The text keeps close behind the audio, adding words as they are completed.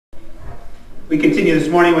We continue this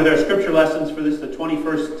morning with our scripture lessons for this, the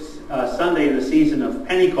 21st Sunday in the season of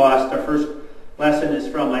Pentecost. Our first lesson is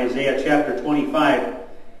from Isaiah chapter 25.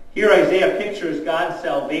 Here Isaiah pictures God's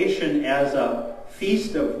salvation as a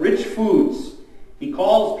feast of rich foods. He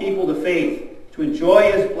calls people to faith, to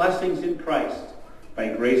enjoy his blessings in Christ by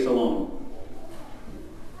grace alone.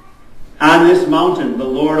 On this mountain, the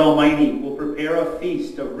Lord Almighty will prepare a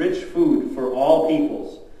feast of rich food for all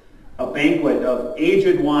peoples, a banquet of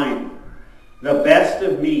aged wine, the best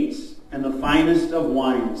of meats, and the finest of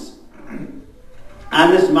wines.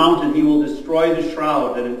 On this mountain he will destroy the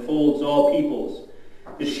shroud that enfolds all peoples,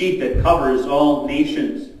 the sheet that covers all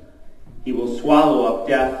nations. He will swallow up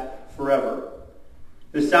death forever.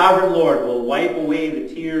 The sovereign Lord will wipe away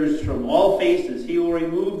the tears from all faces. He will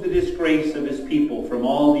remove the disgrace of his people from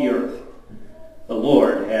all the earth. The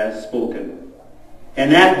Lord has spoken.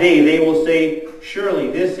 And that day they will say,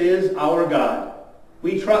 surely this is our God.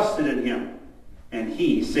 We trusted in him, and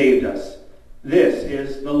he saved us. This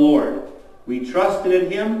is the Lord. We trusted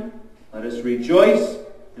in him. Let us rejoice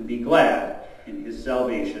and be glad in his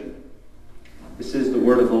salvation. This is the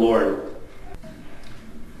word of the Lord.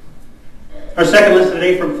 Our second lesson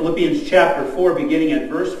today from Philippians chapter 4, beginning at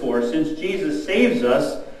verse 4. Since Jesus saves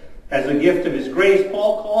us as a gift of his grace,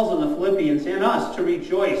 Paul calls on the Philippians and us to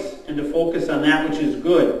rejoice and to focus on that which is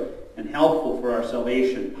good and helpful for our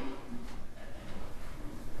salvation.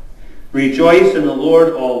 Rejoice in the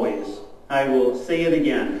Lord always. I will say it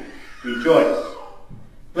again. Rejoice.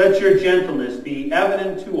 Let your gentleness be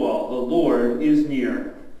evident to all. The Lord is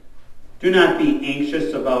near. Do not be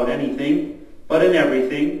anxious about anything, but in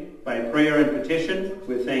everything, by prayer and petition,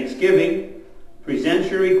 with thanksgiving,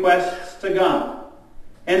 present your requests to God.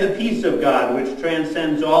 And the peace of God, which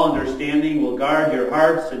transcends all understanding, will guard your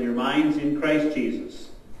hearts and your minds in Christ Jesus.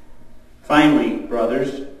 Finally,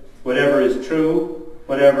 brothers, whatever is true,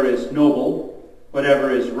 whatever is noble,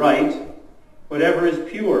 whatever is right, whatever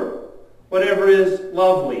is pure, whatever is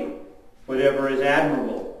lovely, whatever is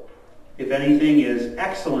admirable, if anything is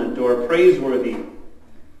excellent or praiseworthy,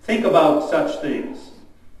 think about such things.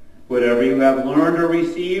 Whatever you have learned or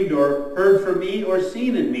received or heard from me or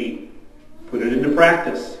seen in me, put it into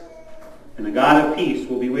practice, and the God of peace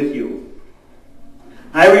will be with you.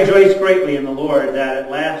 I rejoice greatly in the Lord that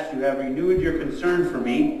at last you have renewed your concern for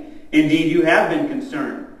me. Indeed, you have been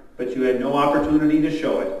concerned, but you had no opportunity to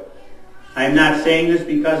show it. I am not saying this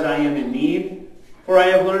because I am in need, for I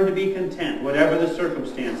have learned to be content, whatever the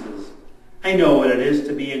circumstances. I know what it is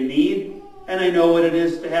to be in need, and I know what it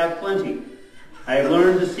is to have plenty. I have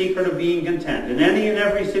learned the secret of being content in any and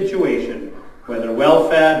every situation, whether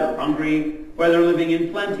well-fed or hungry, whether living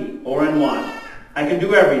in plenty or in want. I can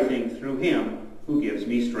do everything through him who gives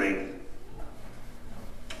me strength.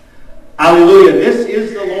 Hallelujah. This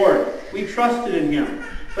is the Lord. We trusted in him.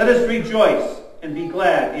 Let us rejoice and be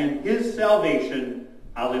glad in his salvation.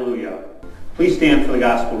 Hallelujah. Please stand for the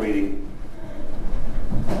gospel reading.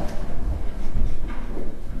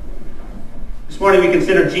 This morning we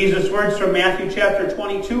consider Jesus' words from Matthew chapter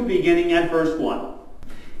 22, beginning at verse 1.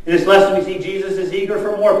 In this lesson we see Jesus is eager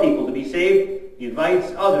for more people to be saved. He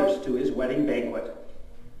invites others to his wedding banquet.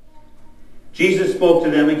 Jesus spoke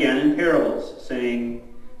to them again in parables, saying,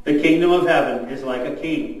 the kingdom of heaven is like a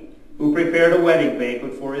king who prepared a wedding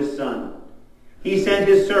banquet for his son. He sent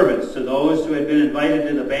his servants to those who had been invited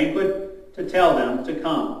to the banquet to tell them to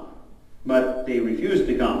come, but they refused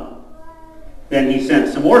to come. Then he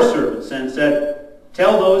sent some more servants and said,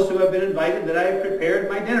 tell those who have been invited that I have prepared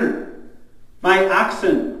my dinner. My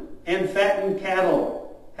oxen and fattened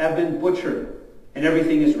cattle have been butchered, and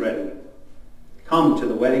everything is ready. Come to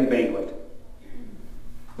the wedding banquet.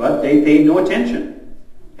 But they paid no attention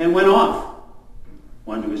and went off,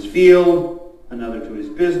 one to his field, another to his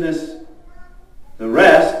business. The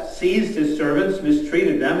rest seized his servants,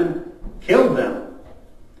 mistreated them, and killed them.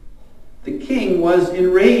 The king was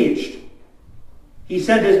enraged. He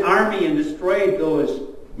sent his army and destroyed those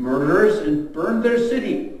murderers and burned their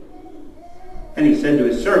city. And he said to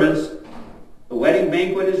his servants, the wedding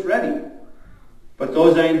banquet is ready, but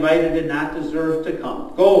those I invited did not deserve to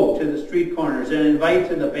come. Go to the street corners and invite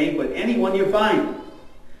to the banquet anyone you find.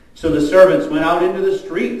 So the servants went out into the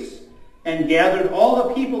streets and gathered all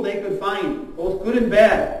the people they could find, both good and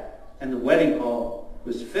bad, and the wedding hall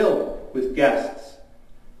was filled with guests.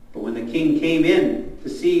 But when the king came in to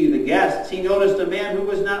see the guests, he noticed a man who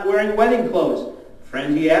was not wearing wedding clothes.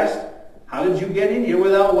 Friend, he asked, how did you get in here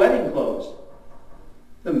without wedding clothes?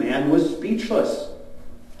 The man was speechless.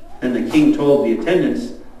 Then the king told the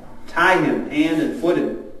attendants, tie him hand and foot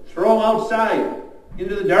and throw him outside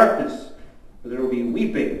into the darkness, where there will be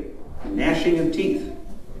weeping and gnashing of teeth.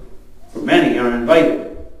 For many are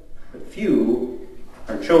invited, but few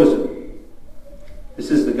are chosen.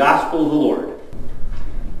 This is the gospel of the Lord.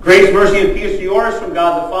 Grace, mercy, and peace are yours from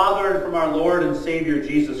God the Father and from our Lord and Savior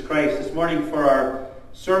Jesus Christ. This morning for our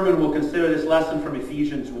sermon we'll consider this lesson from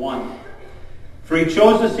Ephesians 1. For he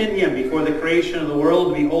chose us in him before the creation of the world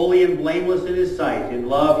to be holy and blameless in his sight. In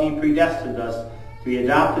love he predestined us to be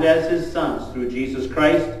adopted as his sons through Jesus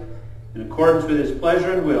Christ, in accordance with his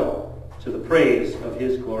pleasure and will, to the praise of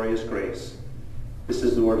his glorious grace. This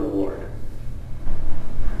is the word of the Lord.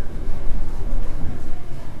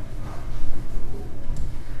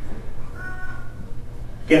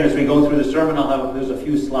 Again, as we go through the sermon, there's a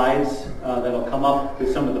few slides that'll come up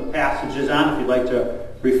with some of the passages on. If you'd like to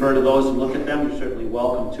refer to those and look at them, you're certainly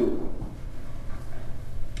welcome to.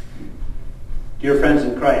 Dear friends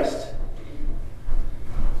in Christ,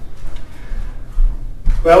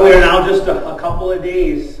 well, we are now just a couple of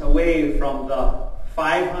days away from the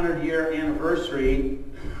 500-year anniversary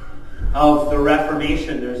of the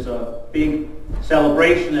Reformation. There's a big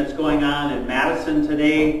celebration that's going on in Madison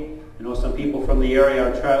today. I know some people from the area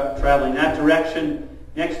are traveling that direction.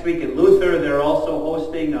 Next week at Luther, they're also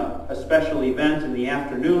hosting a special event in the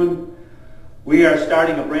afternoon. We are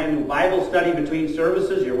starting a brand new Bible study between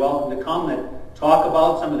services. You're welcome to come and talk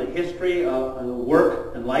about some of the history of the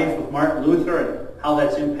work and life of Martin Luther and how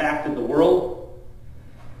that's impacted the world.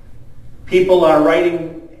 People are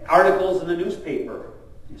writing articles in the newspaper.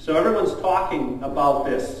 So everyone's talking about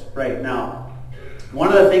this right now. One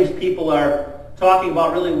of the things people are talking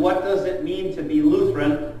about, really, what does it mean to be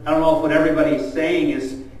Lutheran? I don't know if what everybody's saying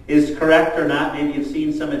is correct or not. Maybe you've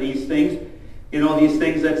seen some of these things. You know, these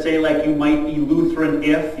things that say, like, you might be Lutheran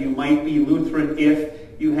if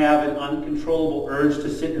you have an uncontrollable urge to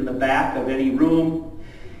sit in the back of any room.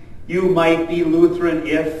 You might be Lutheran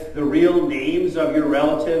if the real names of your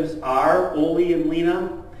relatives are Ole and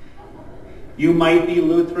Lena. You might be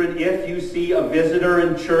Lutheran if you see a visitor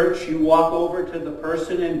in church, you walk over to the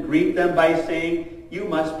person and greet them by saying, "You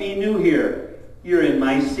must be new here. You're in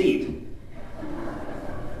my seat."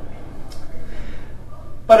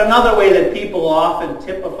 But another way that people often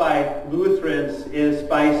typify Lutherans is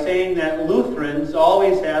by saying that Lutherans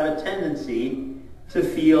always have a tendency to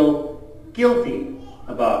feel guilty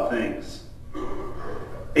about things.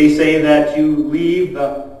 They say that you leave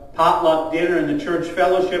the potluck dinner in the church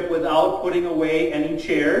fellowship without putting away any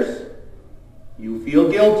chairs. You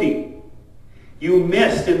feel guilty. You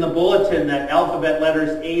missed in the bulletin that alphabet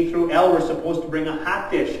letters A through L were supposed to bring a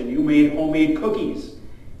hot dish and you made homemade cookies.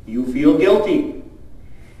 You feel guilty.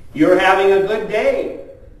 You're having a good day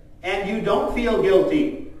and you don't feel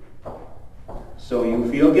guilty. So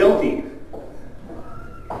you feel guilty.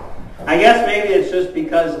 I guess maybe it's just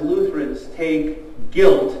because Lutherans take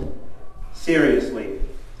guilt seriously.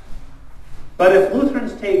 But if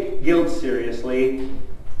Lutherans take guilt seriously,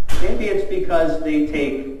 maybe it's because they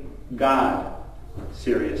take God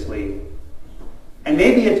seriously. And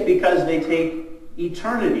maybe it's because they take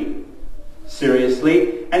eternity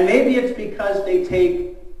seriously. And maybe it's because they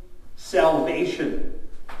take salvation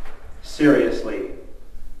seriously.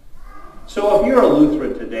 So if you're a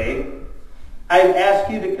Lutheran today, I'd ask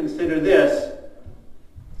you to consider this.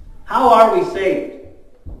 How are we saved?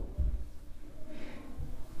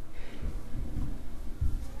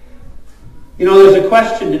 You know, there's a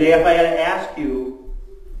question today, if I had to ask you,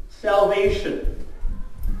 salvation,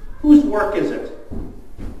 whose work is it?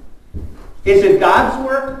 Is it God's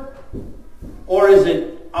work, or is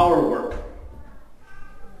it our work?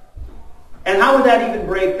 And how would that even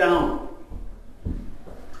break down?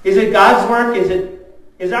 Is it God's work?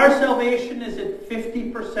 Is our salvation, is it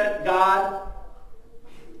 50% God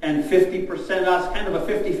and 50% us, kind of a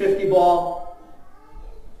 50-50 ball?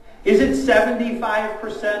 Is it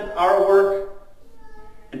 75% our work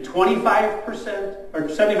and 25%, or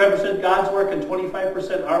 75% God's work and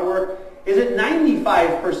 25% our work? Is it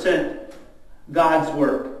 95% God's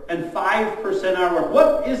work and 5% our work?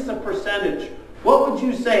 What is the percentage? What would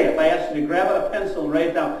you say if I asked you to grab a pencil and write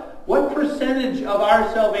it down? What percentage of our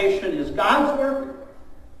salvation is God's work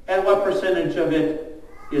and what percentage of it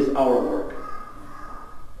is our work?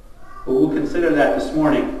 Well, we'll consider that this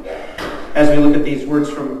morning as we look at these words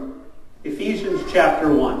from Ephesians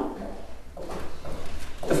chapter 1.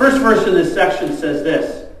 The first verse in this section says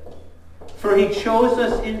this: "For he chose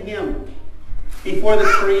us in him before the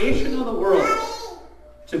creation of the world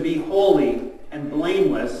to be holy and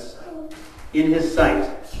blameless in his sight."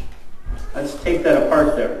 Let's take that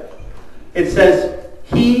apart there. It says,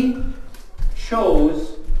 he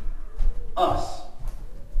chose us.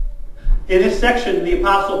 In this section, the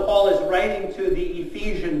Apostle Paul is writing to the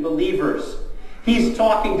Ephesian believers. He's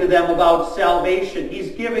talking to them about salvation.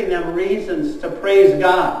 He's giving them reasons to praise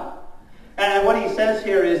God. And what he says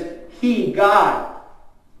here is, He, God,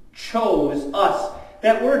 chose us.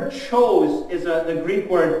 That word chose is the Greek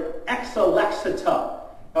word exalexita.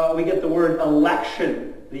 We get the word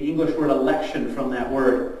election, the English word election from that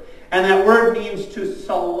word. And that word means to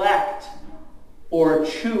select or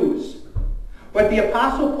choose. What the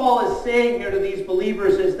Apostle Paul is saying here to these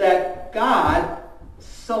believers is that God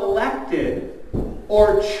selected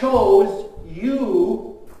or chose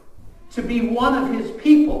you to be one of His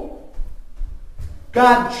people.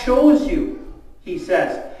 God chose you, he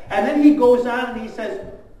says. And then he goes on and he says,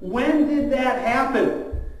 when did that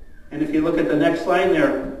happen? And if you look at the next line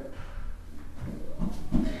there,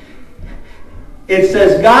 it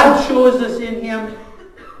says, God chose us in Him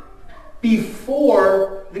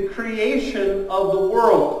before the creation of the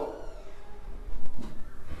world.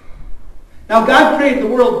 Now, God created the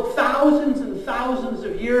world thousands and thousands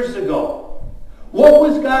of years ago. What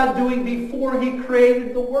was God doing before He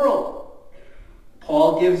created the world?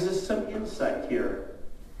 Paul gives us some insight here.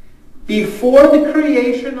 Before the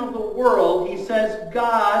creation of the world, he says,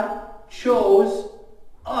 God chose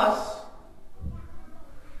us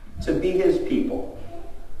to be His people.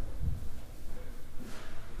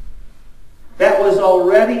 That was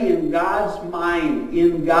already in God's mind,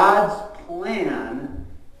 in God's plan,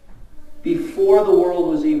 before the world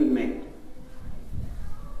was even made.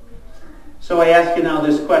 So I ask you now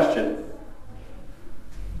this question.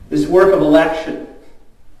 This work of election,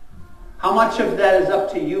 how much of that is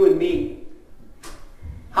up to you and me?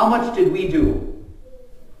 How much did we do?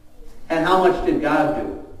 And how much did God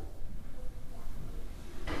do?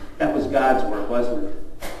 That was God's work, wasn't it?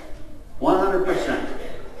 100%.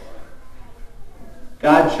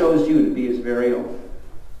 God chose you to be His very own.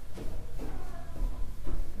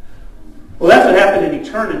 Well, that's what happened in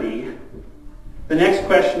eternity. The next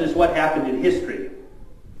question is what happened in history.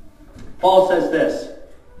 Paul says this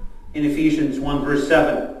in Ephesians 1 verse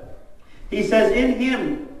 7. He says, in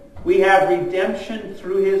Him we have redemption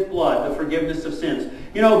through His blood, the forgiveness of sins.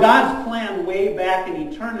 You know, God's plan way back in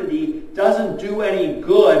eternity doesn't do any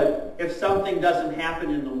good if something doesn't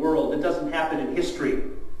happen in the world. It doesn't happen in history.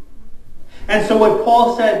 And so what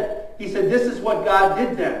Paul said, he said, this is what God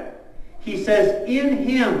did then. He says, in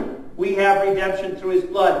Him we have redemption through His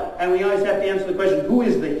blood. And we always have to answer the question, who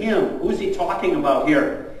is the Him? Who is he talking about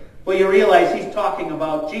here? Well, you realize he's talking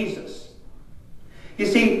about Jesus. You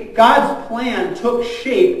see, God's plan took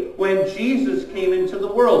shape when Jesus came into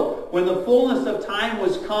the world. When the fullness of time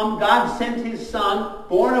was come, God sent His Son,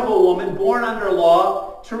 born of a woman, born under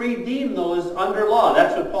law, to redeem those under law.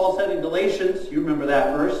 That's what Paul said in Galatians. You remember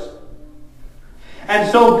that verse. And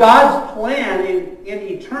so God's plan in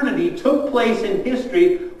eternity took place in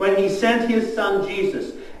history when He sent His Son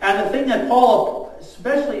Jesus. And the thing that Paul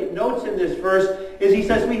especially notes in this verse is he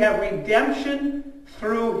says we have redemption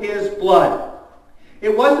through His blood.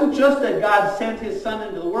 It wasn't just that God sent His Son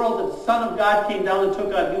into the world, that the Son of God came down and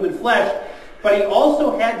took on human flesh, but He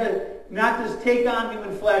also had to not just take on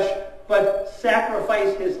human flesh, but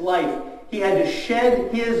sacrifice His life. He had to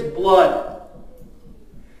shed His blood.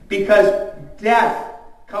 Because death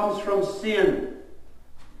comes from sin.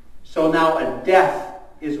 So now a death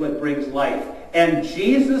is what brings life. And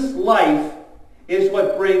Jesus' life is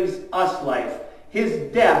what brings us life.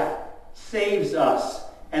 His death saves us.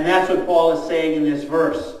 And that's what Paul is saying in this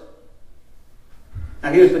verse.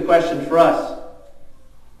 Now here's the question for us.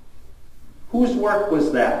 Whose work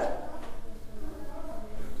was that?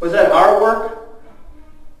 Was that our work?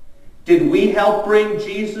 Did we help bring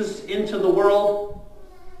Jesus into the world?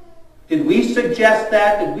 Did we suggest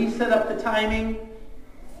that? Did we set up the timing?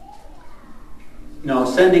 No,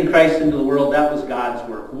 sending Christ into the world, that was God's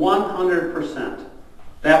work. 100%.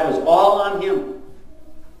 That was all on Him.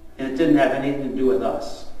 And it didn't have anything to do with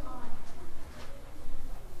us.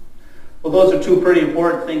 Well, those are two pretty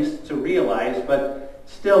important things to realize, but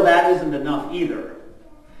still that isn't enough either.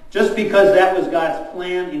 Just because that was God's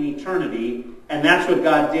plan in eternity, and that's what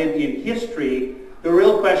God did in history, the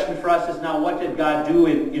real question for us is now, what did God do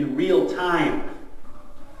in real time?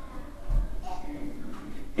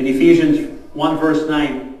 In Ephesians 1 verse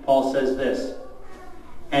 9, Paul says this,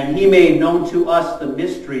 and He made known to us the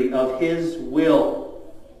mystery of His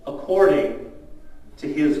will, according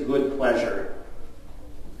to His good pleasure.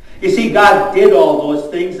 You see, God did all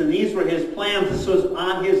those things, and these were His plans. This was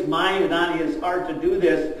on His mind and on His heart to do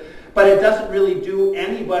this, but it doesn't really do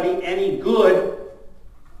anybody any good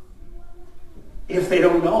if they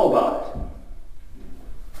don't know about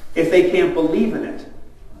it, if they can't believe in it.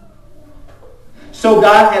 So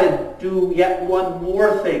God had to do yet one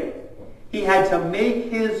more thing. He had to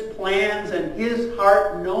make His plans and His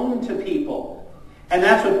heart known to people. And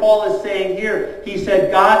that's what Paul is saying here. He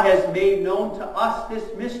said, God has made known to us this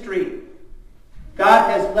mystery. God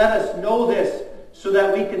has let us know this so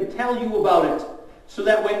that we can tell you about it. So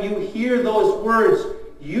that when you hear those words,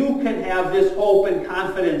 you can have this hope and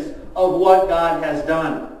confidence of what God has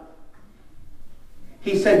done.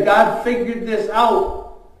 He said God figured this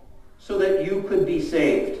out so that you could be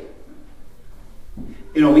saved.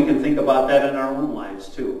 You know, we can think about that in our own lives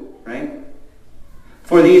too, right?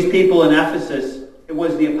 For these people in Ephesus, it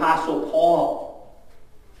was the Apostle Paul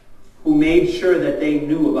who made sure that they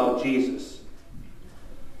knew about Jesus.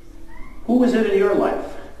 Who was it in your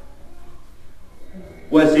life?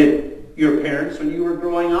 Was it your parents when you were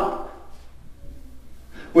growing up?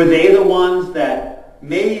 Were they the ones that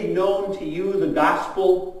made known to you the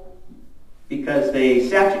gospel because they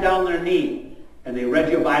sat you down on their knee and they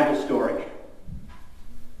read you a Bible story?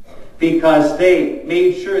 Because they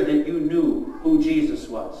made sure that you knew who Jesus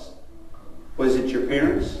was? Was it your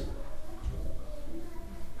parents?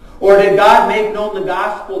 Or did God make known the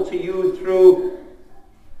gospel to you through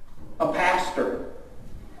a pastor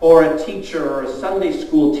or a teacher or a Sunday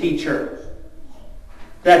school teacher?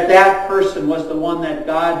 That person was the one that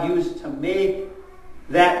God used to make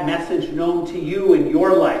that message known to you in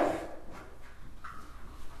your life.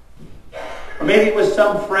 Or maybe it was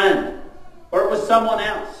some friend, or it was someone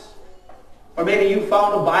else. Or maybe you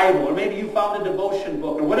found a Bible, or maybe you found a devotion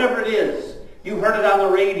book, or whatever it is. You heard it on the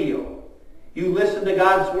radio. You listened to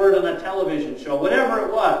God's Word on a television show, whatever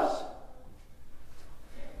it was.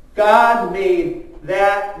 God made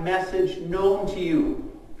that message known to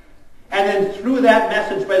you. And then through that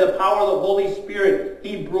message, by the power of the Holy Spirit,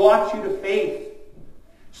 He brought you to faith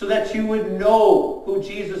so that you would know who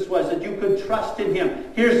Jesus was, that you could trust in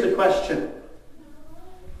Him. Here's the question.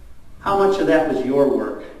 How much of that was your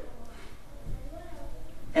work?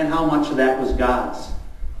 And how much of that was God's?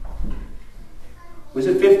 Was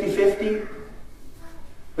it 50-50?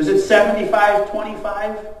 Was it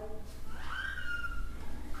 75-25?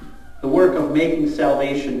 The work of making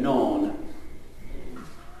salvation known,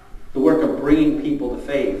 the work of bringing people to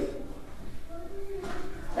faith,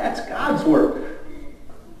 that's God's work.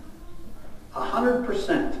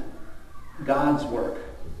 100% God's work.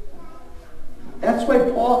 That's why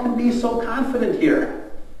Paul can be so confident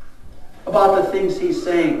here about the things he's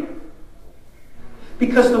saying.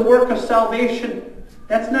 Because the work of salvation,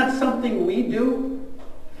 that's not something we do.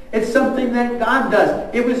 It's something that God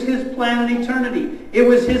does. It was His plan in eternity. It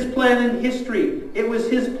was His plan in history. It was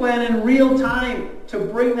His plan in real time to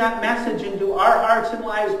bring that message into our hearts and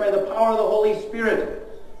lives by the power of the Holy Spirit.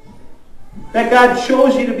 That God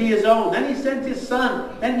chose you to be His own. Then He sent His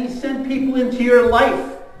Son. Then He sent people into your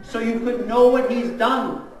life so you could know what He's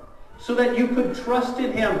done. So that you could trust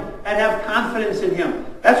in Him and have confidence in Him.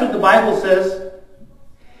 That's what the Bible says.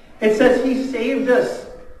 It says He saved us.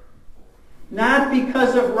 Not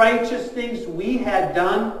because of righteous things we had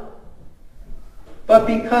done, but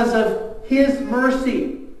because of His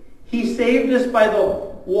mercy. He saved us by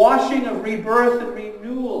the washing of rebirth and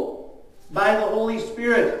renewal by the Holy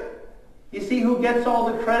Spirit. You see who gets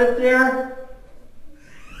all the credit there?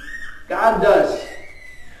 God does.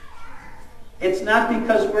 It's not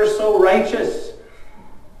because we're so righteous.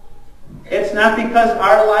 It's not because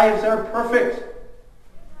our lives are perfect.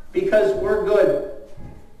 Because we're good.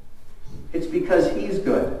 It's because He's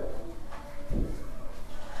good.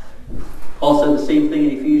 Paul said the same thing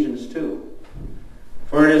in Ephesians 2.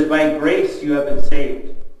 For it is by grace you have been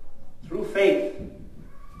saved, through faith.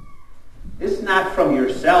 It's not from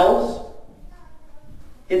yourselves.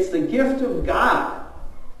 It's the gift of God,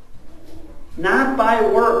 not by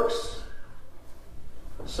works,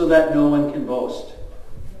 so that no one can boast.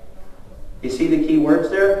 You see the key words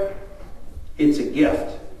there? It's a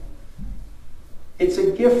gift. It's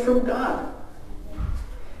a gift from God.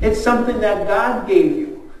 It's something that God gave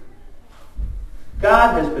you.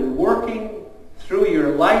 God has been working through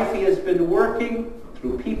your life. He has been working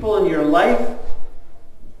through people in your life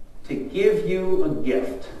to give you a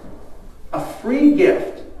gift. A free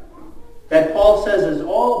gift that Paul says is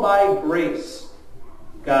all by grace.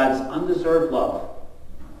 God's undeserved love.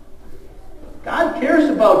 God cares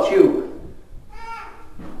about you.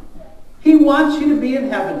 He wants you to be in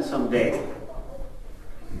heaven someday.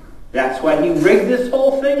 That's why He rigged this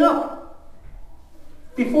whole thing up.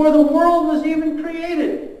 Before the world was even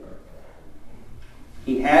created,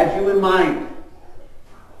 He had you in mind.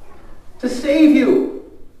 To save you.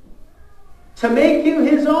 To make you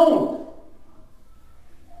His own.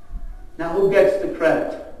 Now who gets the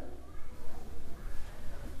credit?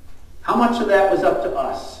 How much of that was up to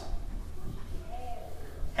us?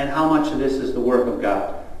 And how much of this is the work of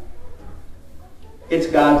God? It's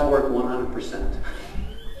God's work 100%.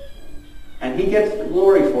 And he gets the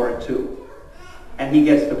glory for it too. And he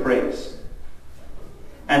gets the praise.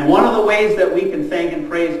 And one of the ways that we can thank and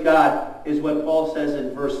praise God is what Paul says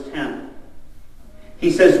in verse 10.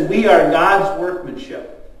 He says, we are God's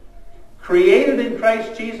workmanship, created in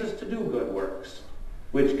Christ Jesus to do good works,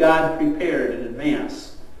 which God prepared in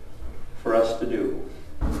advance for us to do.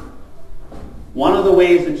 One of the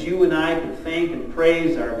ways that you and I can thank and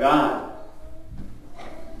praise our God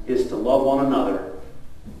is to love one another,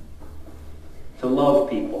 to love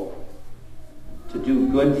people, to do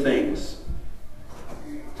good things,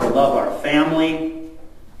 to love our family,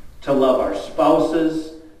 to love our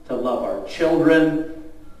spouses, to love our children,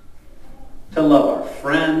 to love our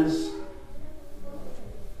friends,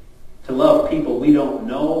 to love people we don't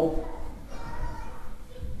know,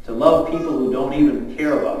 to love people who don't even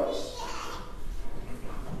care about us.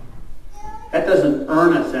 That doesn't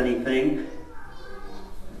earn us anything.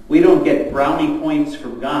 We don't get brownie points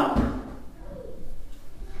from God.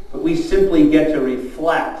 But we simply get to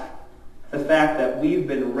reflect the fact that we've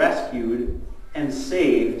been rescued and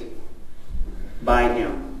saved by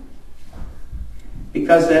him.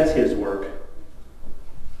 Because that's his work.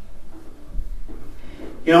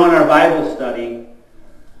 You know, in our Bible study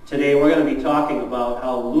today, we're going to be talking about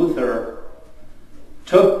how Luther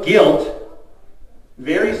took guilt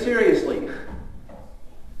very seriously.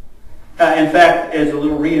 In fact, as a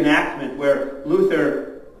little reenactment where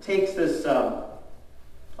Luther takes this a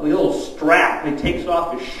little strap, he takes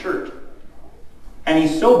off his shirt, and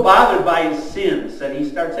he's so bothered by his sins that he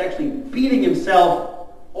starts actually beating himself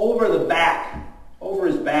over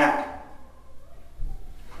his back.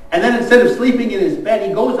 And then instead of sleeping in his bed,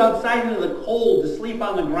 he goes outside into the cold to sleep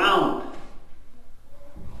on the ground.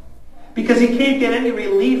 Because he can't get any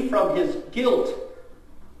relief from his guilt.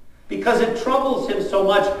 Because it troubles him so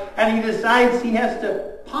much, and he decides he has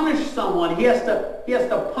to punish someone. He has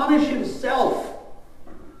to punish himself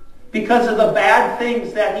because of the bad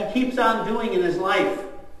things that he keeps on doing in his life.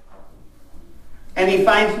 And he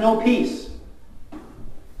finds no peace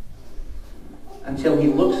until he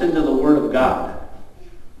looks into the Word of God.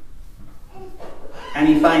 And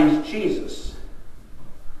he finds Jesus.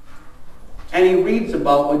 And he reads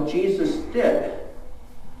about what Jesus did.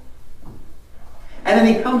 And then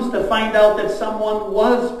he comes to find out that someone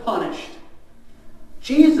was punished.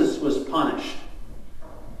 Jesus was punished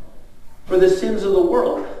for the sins of the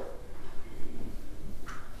world.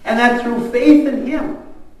 And that through faith in him,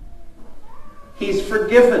 he's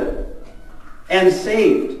forgiven and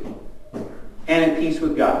saved and at peace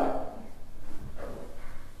with God.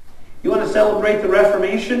 You want to celebrate the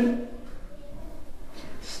Reformation?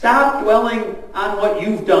 Stop dwelling on what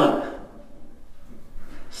you've done.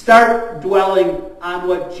 Start dwelling on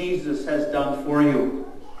what Jesus has done for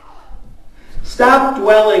you. Stop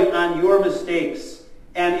dwelling on your mistakes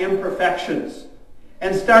and imperfections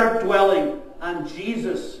and start dwelling on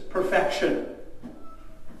Jesus' perfection.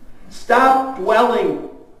 Stop dwelling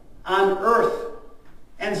on earth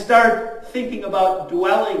and start thinking about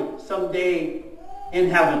dwelling someday in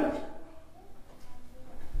heaven.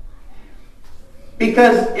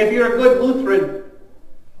 Because if you're a good Lutheran,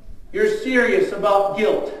 you're serious about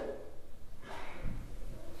guilt.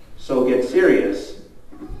 So get serious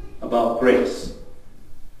about grace.